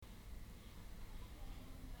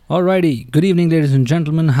Alrighty, good evening, ladies and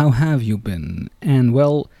gentlemen. How have you been? And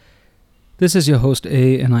well, this is your host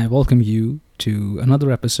A, and I welcome you to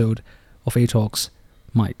another episode of A Talks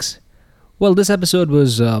Mics. Well, this episode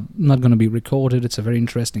was not going to be recorded. It's a very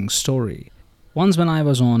interesting story. Once when I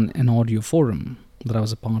was on an audio forum that I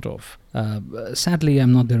was a part of, sadly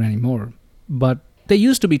I'm not there anymore, but there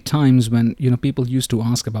used to be times when, people used to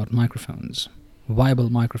ask about microphones, viable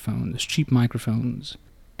microphones, cheap microphones.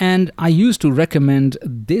 And I used to recommend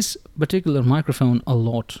this particular microphone a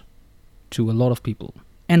lot to a lot of people.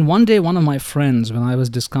 And one day, one of my friends, when I was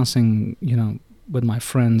discussing, with my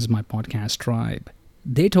friends, my podcast tribe,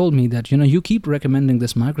 they told me that, you keep recommending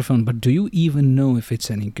this microphone, but do you even know if it's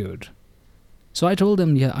any good? So I told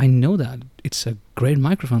them, yeah, I know that. It's a great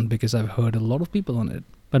microphone because I've heard a lot of people on it.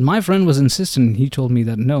 But my friend was insistent. He told me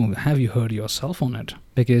that, no, have you heard yourself on it?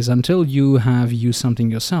 Because until you have used something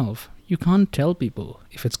yourself, you can't tell people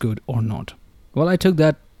if it's good or not. Well, I took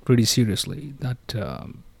that pretty seriously.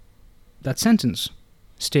 That sentence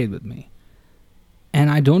stayed with me. And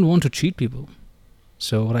I don't want to cheat people.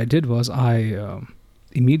 So what I did was I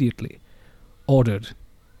immediately ordered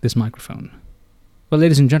this microphone. Well,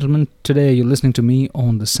 ladies and gentlemen, today you're listening to me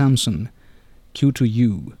on the Samsung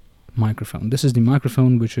Q2U microphone. This is the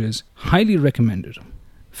microphone which is highly recommended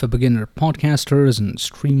for beginner podcasters and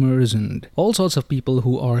streamers and all sorts of people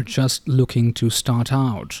who are just looking to start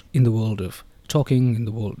out in the world of talking, in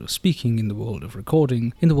the world of speaking, in the world of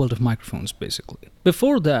recording, in the world of microphones, basically.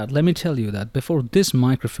 Before that, let me tell you that before this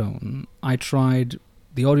microphone, I tried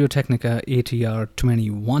the Audio Technica ATR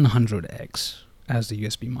 2100X as the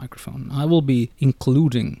USB microphone. I will be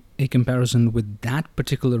including a comparison with that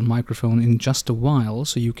particular microphone in just a while,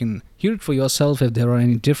 so you can hear it for yourself if there are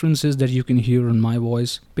any differences that you can hear in my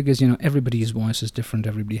voice, because everybody's voice is different,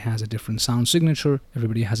 everybody has a different sound signature,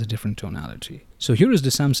 everybody has a different tonality. So here is the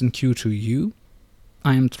Samsung Q2U.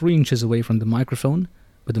 I am 3 inches away from the microphone,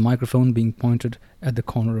 with the microphone being pointed at the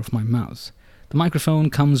corner of my mouth. The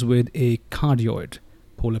microphone comes with a cardioid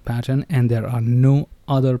polar pattern, and there are no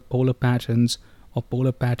other polar patterns or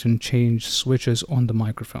polar pattern change switches on the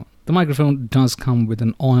microphone. The microphone does come with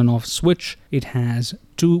an on and off switch. It has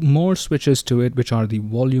 2 more switches to it, which are the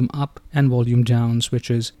volume up and volume down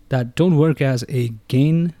switches that don't work as a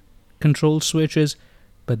gain control switches,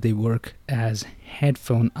 but they work as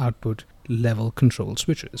headphone output level control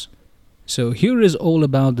switches. So here is all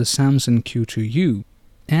about the Samsung Q2U,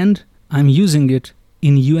 and I'm using it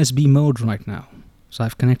in USB mode right now. So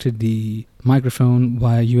I've connected the microphone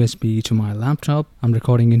via USB to my laptop. I'm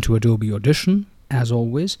recording into Adobe Audition, as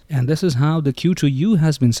always, and this is how the Q2U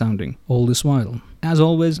has been sounding all this while. As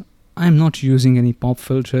always, I'm not using any pop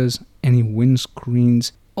filters, any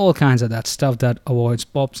windscreens, all kinds of that stuff that avoids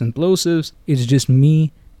pops and plosives. It's just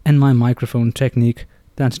me and my microphone technique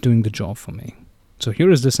that's doing the job for me. So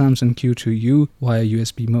here is the Samsung Q2U via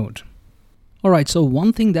USB mode. Alright, so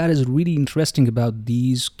one thing that is really interesting about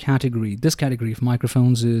this category of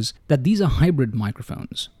microphones is that these are hybrid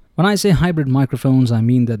microphones. When I say hybrid microphones, I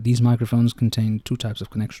mean that these microphones contain 2 types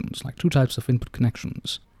of connections, like 2 types of input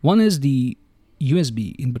connections. One is the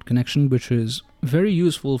USB input connection, which is very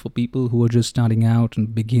useful for people who are just starting out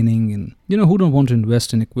and beginning and, who don't want to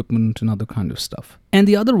invest in equipment and other kind of stuff. And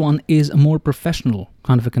the other one is a more professional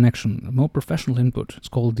kind of a connection, a more professional input. It's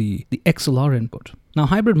called the XLR input. Now,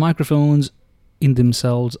 hybrid microphones in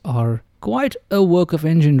themselves are quite a work of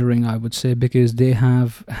engineering, I would say, because they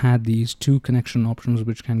have had these 2 connection options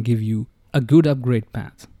which can give you a good upgrade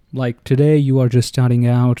path. Like today you are just starting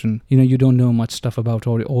out and you don't know much stuff about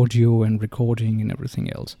audio and recording and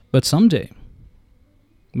everything else. But someday,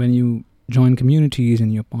 when you join communities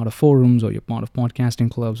and you're part of forums or you're part of podcasting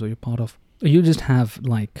clubs or you just have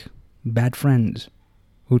like bad friends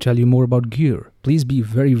who tell you more about gear, please be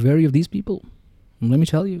very wary of these people. And let me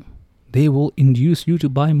tell you, they will induce you to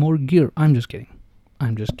buy more gear. I'm just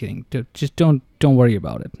kidding. Just don't worry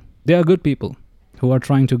about it. They are good people who are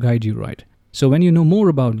trying to guide you right. So when you know more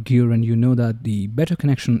about gear and you know that the better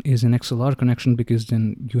connection is an XLR connection, because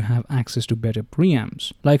then you have access to better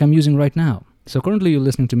preamps, like I'm using right now. So currently you're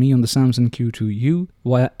listening to me on the Samsung Q2U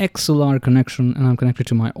via XLR connection, and I'm connected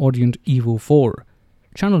to my Audient Evo 4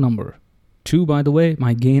 channel number 2, by the way.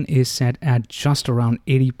 My gain is set at just around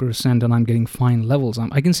 80% and I'm getting fine levels.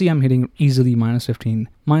 I can see I'm hitting easily -15,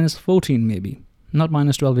 -14 maybe. Not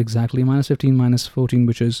 -12 exactly, -15, -14,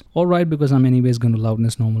 which is alright because I'm anyways going to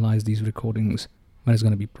loudness normalize these recordings when it's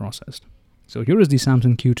going to be processed. So here is the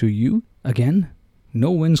Samsung Q2U. Again,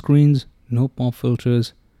 no windscreens, no pop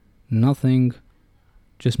filters, nothing.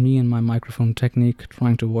 Just me and my microphone technique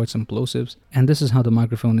trying to avoid some plosives. And this is how the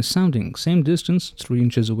microphone is sounding. Same distance, 3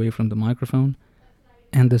 inches away from the microphone.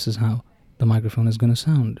 And this is how the microphone is going to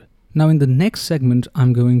sound. Now in the next segment,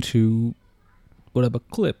 I'm going to put up a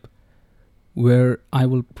clip where I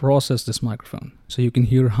will process this microphone so you can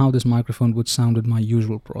hear how this microphone would sound with my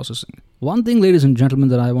usual processing. One thing, ladies and gentlemen,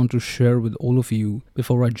 that I want to share with all of you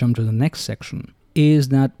before I jump to the next section is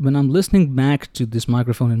that when I'm listening back to this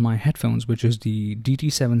microphone in my headphones, which is the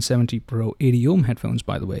DT770 Pro 80 ohm headphones,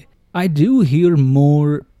 by the way, I do hear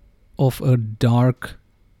more of a dark,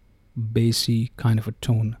 bassy kind of a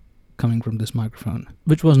tone coming from this microphone,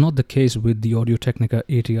 which was not the case with the Audio-Technica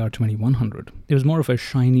ATR 2100. It was more of a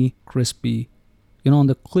shiny, crispy, on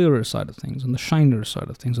the clearer side of things, on the shinier side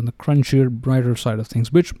of things, on the crunchier, brighter side of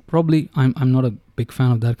things, which probably I'm not a big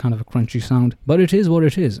fan of that kind of a crunchy sound, but it is what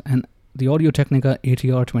it is. And the Audio-Technica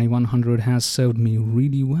ATR 2100 has served me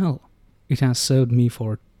really well. It has served me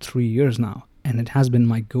for 3 years now, and it has been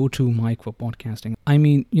my go-to mic for podcasting. I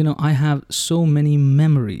mean, I have so many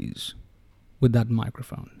memories with that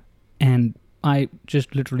microphone, and I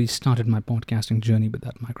just literally started my podcasting journey with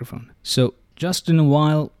that microphone. So just in a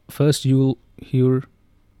while, first you'll hear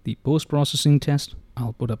the post-processing test.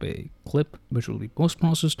 I'll put up a clip which will be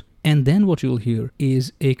post-processed, and then what you'll hear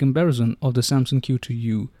is a comparison of the Samson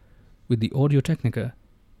Q2U with the Audio-Technica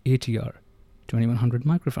ATR 2100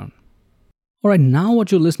 microphone. Alright, now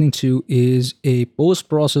what you're listening to is a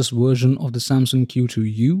post-processed version of the Samson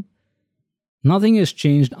Q2U. Nothing has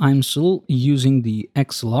changed. I'm still using the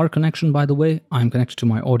XLR connection, by the way. I'm connected to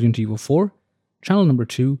my Audient Evo 4, channel number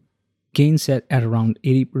 2, gain set at around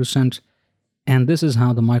 80%, and this is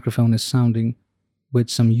how the microphone is sounding with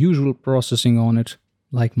some usual processing on it,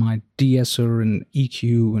 like my de-esser and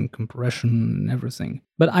EQ and compression and everything.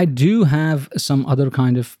 But I do have some other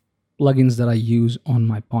kind of plugins that I use on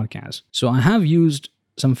my podcast. So I have used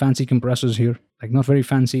some fancy compressors here, like not very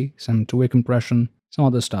fancy, some two-way compression, some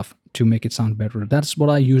other stuff to make it sound better. That's what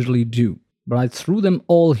I usually do. But I threw them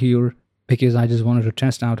all here because I just wanted to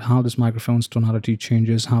test out how this microphone's tonality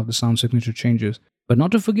changes, how the sound signature changes. But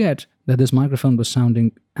not to forget that this microphone was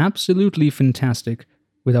sounding absolutely fantastic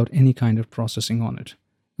without any kind of processing on it.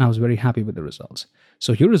 I was very happy with the results.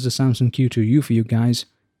 So here is the Samson Q2U for you guys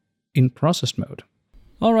in processed mode.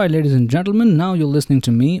 Alright, ladies and gentlemen, now you're listening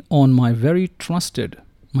to me on my very trusty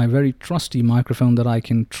microphone that I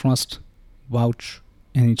can trust, vouch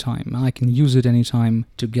anytime. I can use it anytime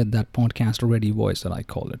to get that podcast ready voice that I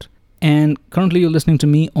call it. And currently you're listening to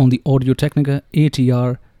me on the Audio-Technica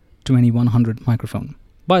ATR 2100 microphone.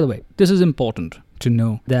 By the way, this is important to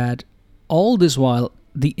know that all this while,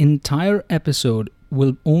 the entire episode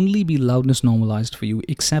will only be loudness normalized for you,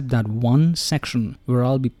 except that one section where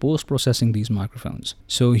I'll be post-processing these microphones.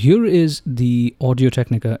 So here is the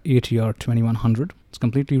Audio-Technica ATR 2100. It's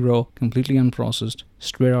completely raw, completely unprocessed,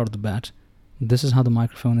 straight out of the bat. This is how the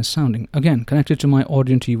microphone is sounding. Again, connected to my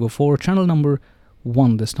Audient Evo 4, channel number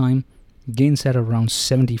 1 this time. Gain set around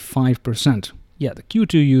 75%. Yeah, the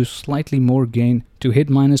Q2 used slightly more gain to hit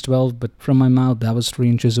 -12, but from my mouth, that was 3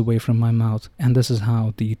 inches away from my mouth. And this is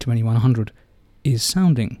how the 2100 is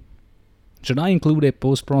sounding. Should I include a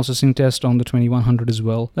post-processing test on the 2100 as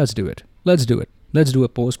well? Let's do it. Let's do a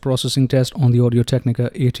post-processing test on the Audio-Technica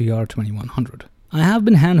ATR 2100. I have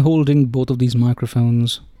been hand-holding both of these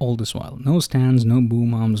microphones all this while. No stands, no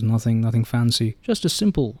boom arms, nothing fancy. Just a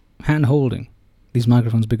simple hand-holding these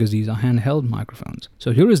microphones because these are handheld microphones.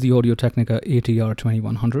 So here is the Audio-Technica ATR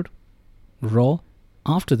 2100. Raw.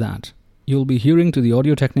 After that, you'll be hearing to the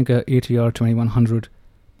Audio-Technica ATR 2100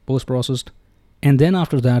 post-processed. And then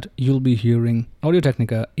after that, you'll be hearing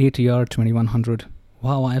Audio-Technica ATR 2100.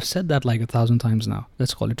 Wow, I've said that like 1,000 times now.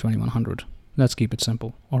 Let's call it 2100. Let's keep it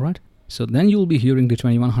simple, alright? So then you'll be hearing the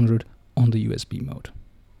 2100 on the USB mode.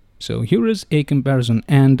 So here is a comparison.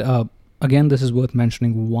 And again, this is worth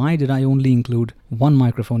mentioning. Why did I only include one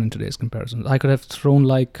microphone in today's comparison? I could have thrown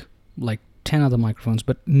like 10 other microphones,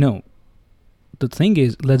 but no. The thing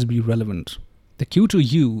is, let's be relevant. The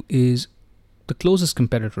Q2U is the closest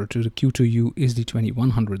competitor to the Q2U is the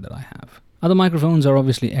 2100 that I have. Other microphones are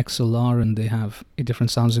obviously XLR and they have a different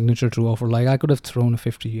sound signature to offer. Like I could have thrown a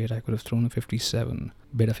 58, I could have thrown a 57,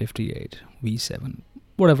 Beta 58, V7,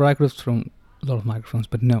 whatever. I could have thrown a lot of microphones,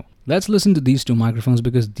 but no. Let's listen to these two microphones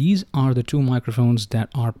because these are the two microphones that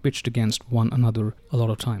are pitched against one another a lot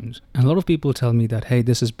of times. And a lot of people tell me that, hey,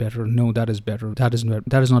 this is better, no, that is better, that is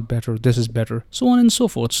not better, this is better, so on and so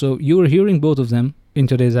forth. So you are hearing both of them in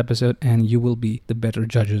today's episode and you will be the better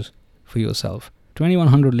judges for yourself.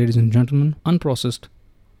 2100, ladies and gentlemen, unprocessed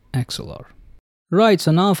XLR. Right,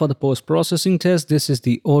 so now for the post-processing test, this is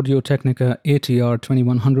the Audio-Technica ATR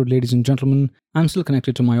 2100, ladies and gentlemen. I'm still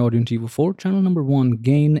connected to my Audient Evo 4, channel number 1,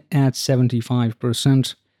 gain at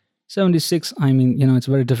 75%. 76, I mean, it's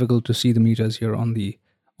very difficult to see the meters here on the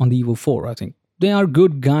on the Evo 4, I think. They are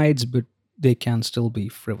good guides, but they can still be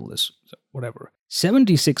frivolous. So whatever.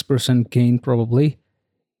 76% gain probably.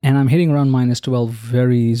 And I'm hitting around -12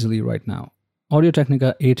 very easily right now.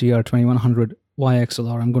 Audio-Technica ATR 2100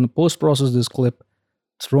 YXLR. I'm going to post-process this clip,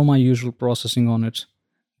 throw my usual processing on it.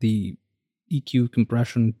 The EQ,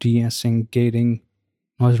 compression, de-essing, gating,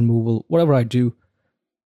 noise removal, whatever I do,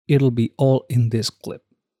 it'll be all in this clip.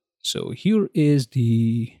 So here is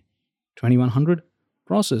the 2100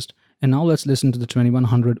 processed. And now let's listen to the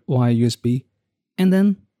 2100 via USB, and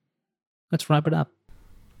then let's wrap it up.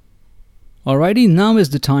 Alrighty, now is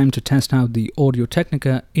the time to test out the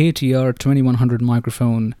Audio-Technica ATR 2100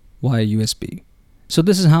 microphone via USB. So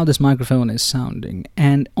this is how this microphone is sounding.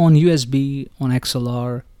 And on USB, on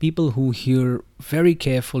XLR, people who hear very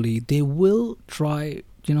carefully, they will try,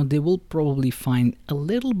 they will probably find a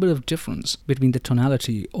little bit of difference between the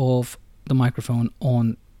tonality of the microphone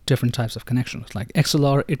on different types of connections. Like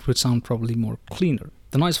XLR, it would sound probably more cleaner.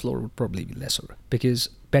 The noise floor would probably be lesser because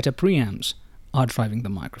better preamps are driving the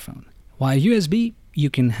microphone. While USB, you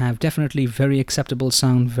can have definitely very acceptable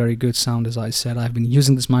sound, very good sound. As I said, I've been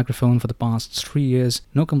using this microphone for the past 3 years.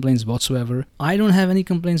 No complaints whatsoever. I don't have any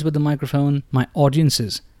complaints with the microphone. My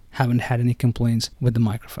audiences haven't had any complaints with the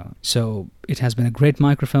microphone. So it has been a great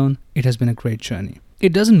microphone. It has been a great journey.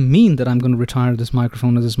 It doesn't mean that I'm going to retire this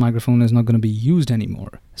microphone or this microphone is not going to be used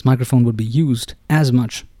anymore. This microphone would be used as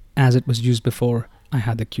much as it was used before I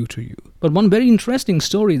had the Q2U. But one very interesting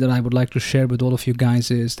story that I would like to share with all of you guys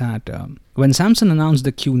is that when Samsung announced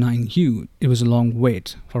the Q9U, it was a long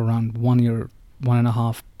wait for around 1 year,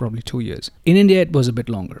 1.5, probably 2 years. In India, it was a bit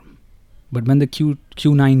longer. But when the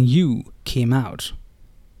Q9U came out,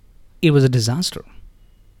 it was a disaster.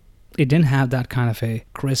 It didn't have that kind of a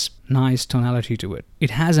crisp, nice tonality to it.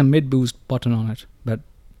 It has a mid-boost button on it, but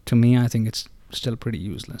to me, I think it's still pretty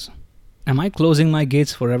useless. Am I closing my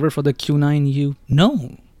gates forever for the Q9U?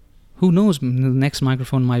 No. Who knows, the next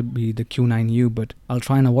microphone might be the Q9U, but I'll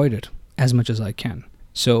try and avoid it as much as I can.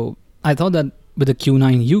 So I thought that with the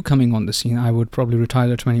Q9U coming on the scene, I would probably retire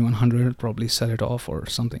the 2100, probably sell it off or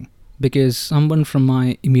something. Because someone from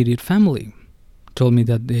my immediate family told me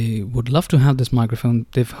that they would love to have this microphone.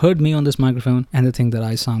 They've heard me on this microphone and they think that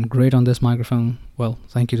I sound great on this microphone. Well,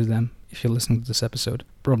 thank you to them if you're listening to this episode.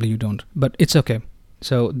 Probably you don't, but it's okay.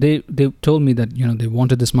 So they told me that, they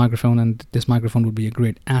wanted this microphone and this microphone would be a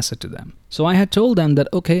great asset to them. So I had told them that,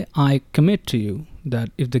 okay, I commit to you that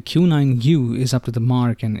if the Q9U is up to the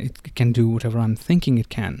mark and it can do whatever I'm thinking it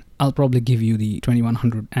can, I'll probably give you the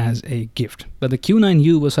 2100 as a gift. But the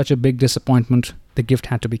Q9U was such a big disappointment, the gift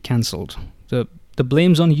had to be cancelled. The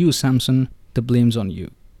blame's on you, Samsung. The blame's on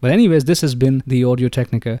you. But anyways, this has been the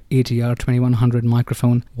Audio-Technica ATR 2100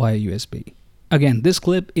 microphone via USB. Again, this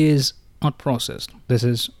clip is not processed. This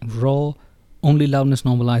is raw, only loudness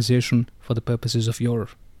normalization for the purposes of your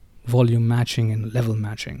volume matching and level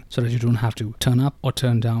matching, so that you don't have to turn up or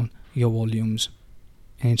turn down your volumes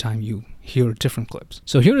anytime you hear different clips.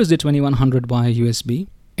 So here is the 2100 via USB.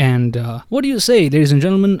 And what do you say, ladies and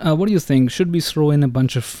gentlemen? What do you think? Should we throw in a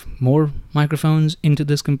bunch of more microphones into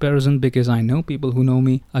this comparison? Because I know people who know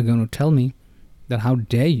me are going to tell me that how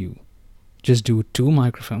dare you just do 2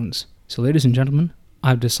 microphones. So ladies and gentlemen,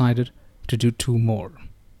 I've decided to do 2 more.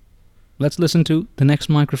 Let's listen to the next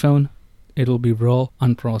microphone. It'll be raw,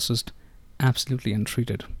 unprocessed, absolutely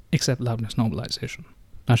untreated, except loudness normalization.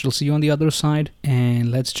 I shall see you on the other side, and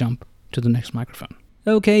let's jump to the next microphone.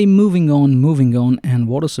 Okay, moving on, and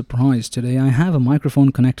what a surprise today. I have a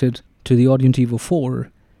microphone connected to the Audient Evo 4,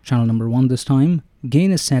 channel number 1 this time.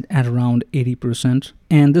 Gain is set at around 80%,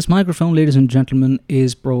 and this microphone, ladies and gentlemen,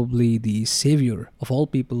 is probably the savior of all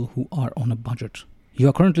people who are on a budget. You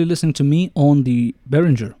are currently listening to me on the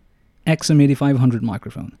Behringer XM8500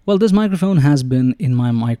 microphone. Well, this microphone has been in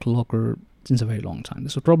my mic locker since a very long time.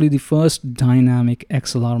 This was probably the first dynamic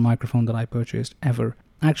XLR microphone that I purchased ever.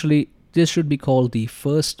 Actually, this should be called the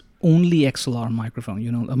first only XLR microphone,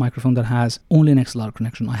 a microphone that has only an XLR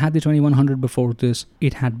connection. I had the 2100 before this.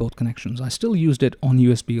 It had both connections. I still used it on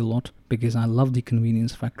USB a lot because I love the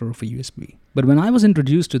convenience factor of a USB. But when I was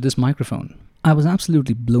introduced to this microphone, I was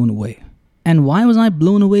absolutely blown away. And why was I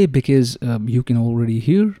blown away? Because you can already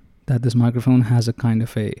hear that this microphone has a kind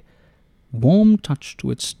of a warm touch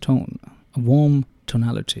to its tone, a warm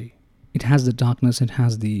tonality. It has the darkness, it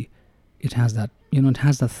has that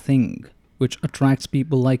thing which attracts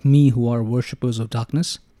people like me who are worshippers of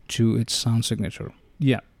darkness to its sound signature.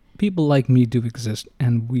 Yeah, people like me do exist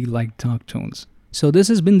and we like dark tones. So this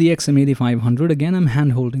has been the XM8500. Again, I'm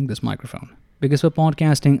hand-holding this microphone because for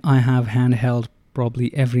podcasting, I have handheld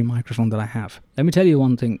probably every microphone that I have. Let me tell you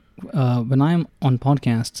one thing. When I'm on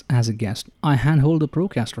podcasts as a guest, I handhold a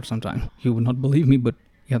Procaster sometimes. You would not believe me, but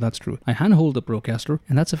yeah, that's true. I handhold the Procaster,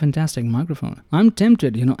 and that's a fantastic microphone. I'm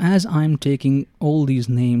tempted, as I'm taking all these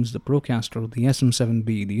names, the Procaster, the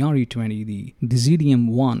SM7B, the RE20, the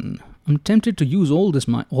ZDM1, I'm tempted to use all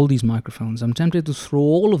these microphones. I'm tempted to throw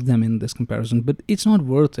all of them in this comparison, but it's not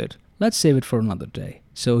worth it. Let's save it for another day.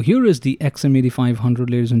 So here is the XM8500,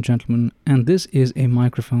 ladies and gentlemen, and this is a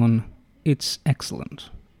microphone. It's excellent.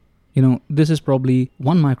 This is probably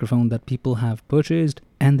one microphone that people have purchased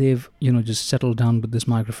and they've, just settled down with this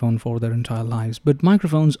microphone for their entire lives. But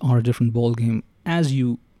microphones are a different ballgame. As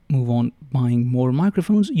you move on buying more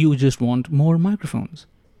microphones, you just want more microphones.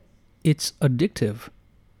 It's addictive,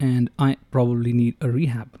 and I probably need a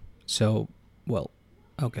rehab. So,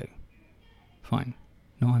 okay, fine.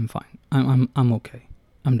 No, I'm fine. I'm okay.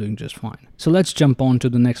 I'm doing just fine. So let's jump on to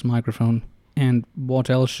the next microphone. And what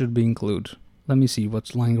else should we include? Let me see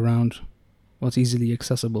what's lying around. What's easily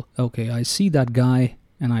accessible. Okay, I see that guy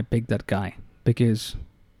and I pick that guy because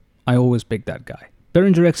I always pick that guy.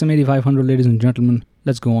 Behringer XM8500, ladies and gentlemen.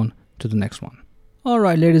 Let's go on to the next one.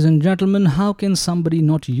 Alright, ladies and gentlemen, how can somebody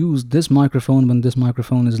not use this microphone when this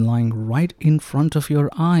microphone is lying right in front of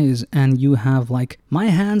your eyes and you have my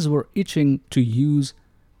hands were itching to use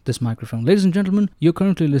this microphone. Ladies and gentlemen, you're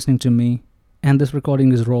currently listening to me, and this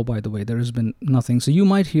recording is raw, by the way. There has been nothing. So you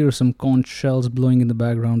might hear some conch shells blowing in the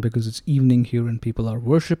background because it's evening here and people are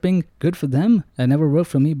worshipping. Good for them. It never worked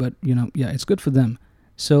for me, but it's good for them.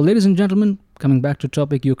 So ladies and gentlemen, coming back to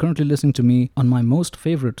topic, you're currently listening to me on my most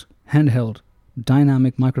favorite handheld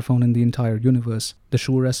dynamic microphone in the entire universe, the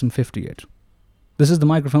Shure SM58. This is the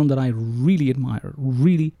microphone that I really admire,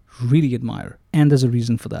 really admire. And there's a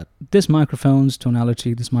reason for that. This microphone's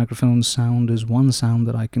tonality, this microphone's sound is one sound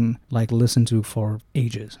that I can listen to for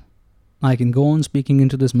ages. I can go on speaking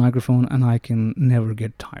into this microphone and I can never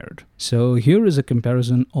get tired. So here is a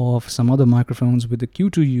comparison of some other microphones with the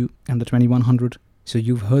Q2U and the 2100. So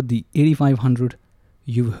you've heard the 8500,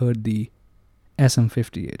 you've heard the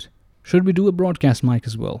SM58. Should we do a broadcast mic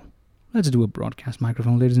as well? Let's do a broadcast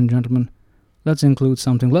microphone, ladies and gentlemen. Let's include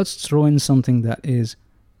something. Let's throw in something that is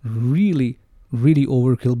really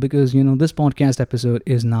overkill because, this podcast episode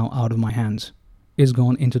is now out of my hands. It's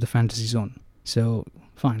gone into the fantasy zone. So,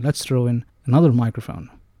 fine, let's throw in another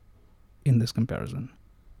microphone in this comparison.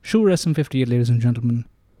 Shure SM58, ladies and gentlemen.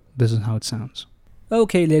 This is how it sounds.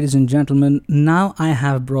 Okay, ladies and gentlemen, now I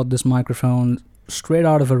have brought this microphone straight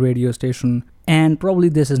out of a radio station, and probably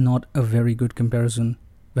this is not a very good comparison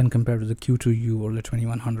when compared to the Q2U or the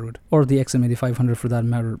 2100 or the XM8500 for that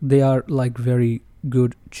matter. They are very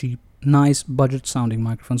good, cheap, nice, budget sounding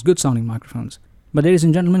microphones, good sounding microphones. But ladies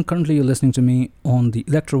and gentlemen, currently you're listening to me on the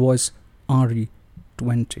Electro Voice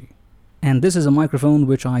RE20. And this is a microphone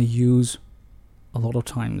which I use a lot of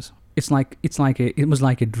times. It was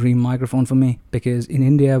like a dream microphone for me because in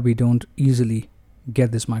India we don't easily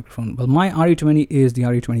get this microphone. Well, my RE20 is the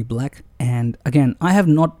RE20 Black, and again, I have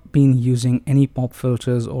not been using any pop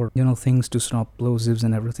filters or things to stop plosives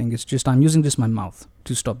and everything. It's just I'm using just my mouth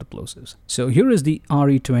to stop the plosives. So here is the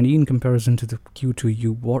RE20 in comparison to the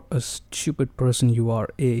Q2U. What a stupid person you are,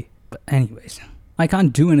 eh? But anyways, I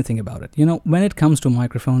can't do anything about it. When it comes to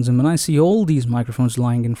microphones and when I see all these microphones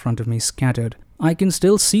lying in front of me scattered, I can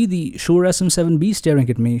still see the Shure SM7B staring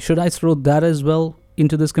at me. Should I throw that as well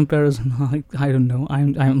into this comparison? I don't know.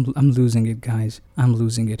 I'm losing it, guys. I'm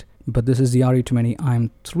losing it. But this is the RE20. I'm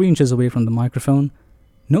 3 inches away from the microphone.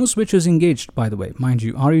 No switch is engaged, by the way. Mind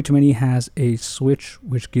you, RE20 has a switch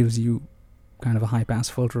which gives you kind of a high pass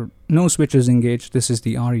filter. No switch is engaged. This is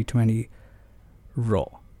the RE20 raw.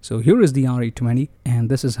 So here is the RE20, and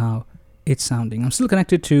this is how it's sounding. I'm still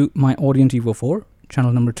connected to my Audient Evo 4,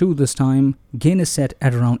 channel number 2 this time. Gain is set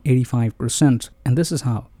at around 85%, and this is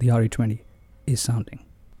how the RE20 is sounding.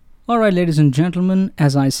 Alright, ladies and gentlemen,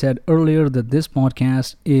 as I said earlier, that this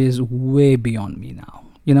podcast is way beyond me now.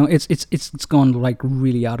 It's gone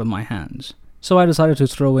really out of my hands. So I decided to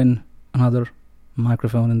throw in another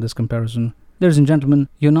microphone in this comparison. Ladies and gentlemen,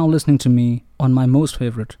 you're now listening to me on my most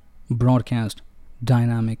favorite broadcast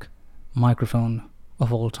dynamic microphone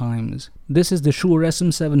of all times. This is the Shure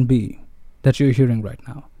SM7B that you're hearing right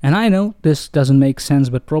now. And I know this doesn't make sense,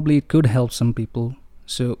 but probably it could help some people.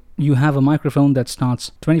 So you have a microphone that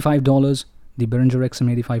starts $25, the Behringer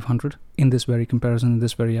XM8500, in this very comparison, in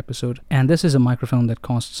this very episode. And this is a microphone that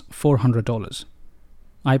costs $400.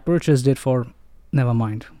 I purchased it for, never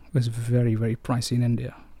mind, it was very pricey in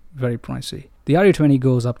India. Very pricey. The RE20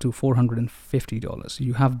 goes up to $450.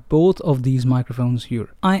 You have both of these microphones here.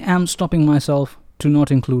 I am stopping myself to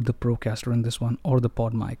not include the Procaster in this one or the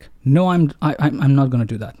pod mic. No, I'm not going to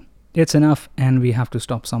do that. It's enough, and we have to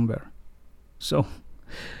stop somewhere. So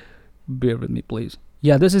bear with me, please.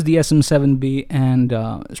 Yeah, this is the SM7B, and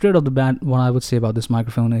straight off the bat, what I would say about this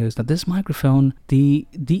microphone is that this microphone, the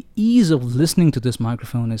ease of listening to this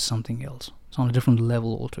microphone is something else. It's on a different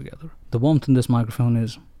level altogether. The warmth in this microphone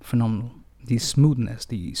is phenomenal. The smoothness,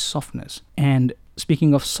 the softness. And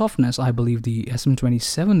speaking of softness, I believe the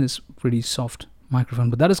SM27 is pretty soft microphone,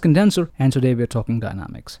 but that is condenser, and today we're talking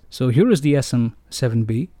dynamics. So here is the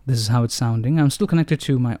SM7B. This is how it's sounding. I'm still connected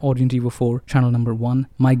to my Audient Evo 4 channel number 1.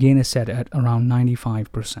 My gain is set at around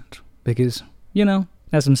 95% because,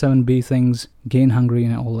 SM7B things, gain hungry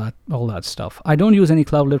and all that stuff. I don't use any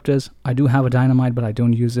cloud lifters. I do have a dynamite, but I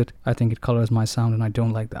don't use it. I think it colors my sound and I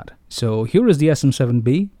don't like that. So here is the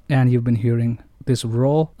SM7B, and you've been hearing this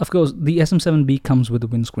raw. Of course, the SM7B comes with the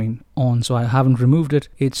windscreen on, so I haven't removed it.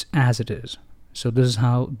 It's as it is. So this is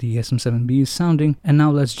how the SM7B is sounding. And now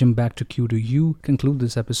let's jump back to Q2U, conclude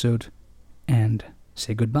this episode, and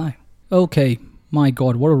say goodbye. Okay, my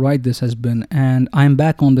God, what a ride this has been. And I'm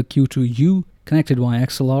back on the Q2U, connected via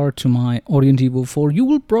XLR to my Audient Evo 4. You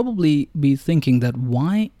will probably be thinking that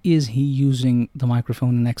why is he using the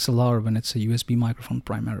microphone in XLR when it's a USB microphone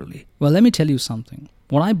primarily? Well, let me tell you something.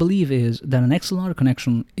 What I believe is that an XLR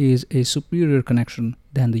connection is a superior connection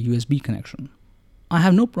than the USB connection. I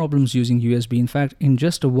have no problems using USB. In fact, in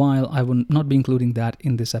just a while, I will not be including that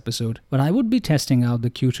in this episode. But I would be testing out the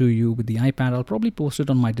Q2U with the iPad. I'll probably post it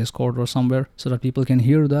on my Discord or somewhere so that people can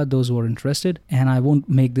hear that, those who are interested. And I won't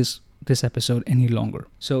make this episode any longer.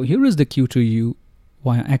 So here is the Q2U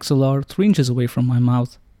via XLR, 3 inches away from my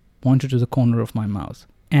mouth, pointed to the corner of my mouth.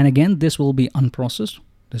 And again, this will be unprocessed.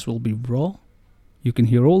 This will be raw. You can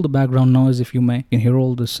hear all the background noise if you may. You can hear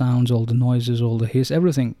all the sounds, all the noises, all the hiss,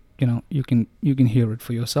 everything. You can hear it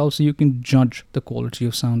for yourself, so you can judge the quality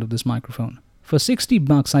of sound of this microphone. For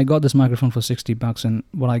 $60, I got this microphone for $60, and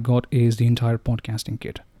what I got is the entire podcasting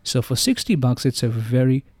kit. So for $60, it's a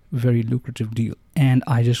very, very lucrative deal. And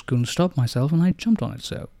I just couldn't stop myself, and I jumped on it.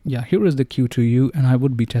 So yeah, here is the Q2U, and I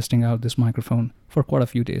would be testing out this microphone for quite a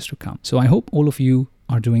few days to come. So I hope all of you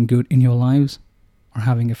are doing good in your lives, are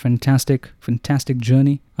having a fantastic, fantastic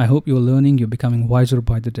journey. I hope you're learning, you're becoming wiser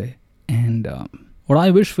by the day. And what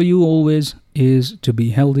I wish for you always is to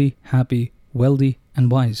be healthy, happy, wealthy, and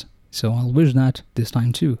wise. So I'll wish that this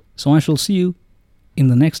time too. So I shall see you in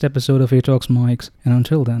the next episode of A Talks Mics, and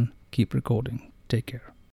until then, keep recording. Take care.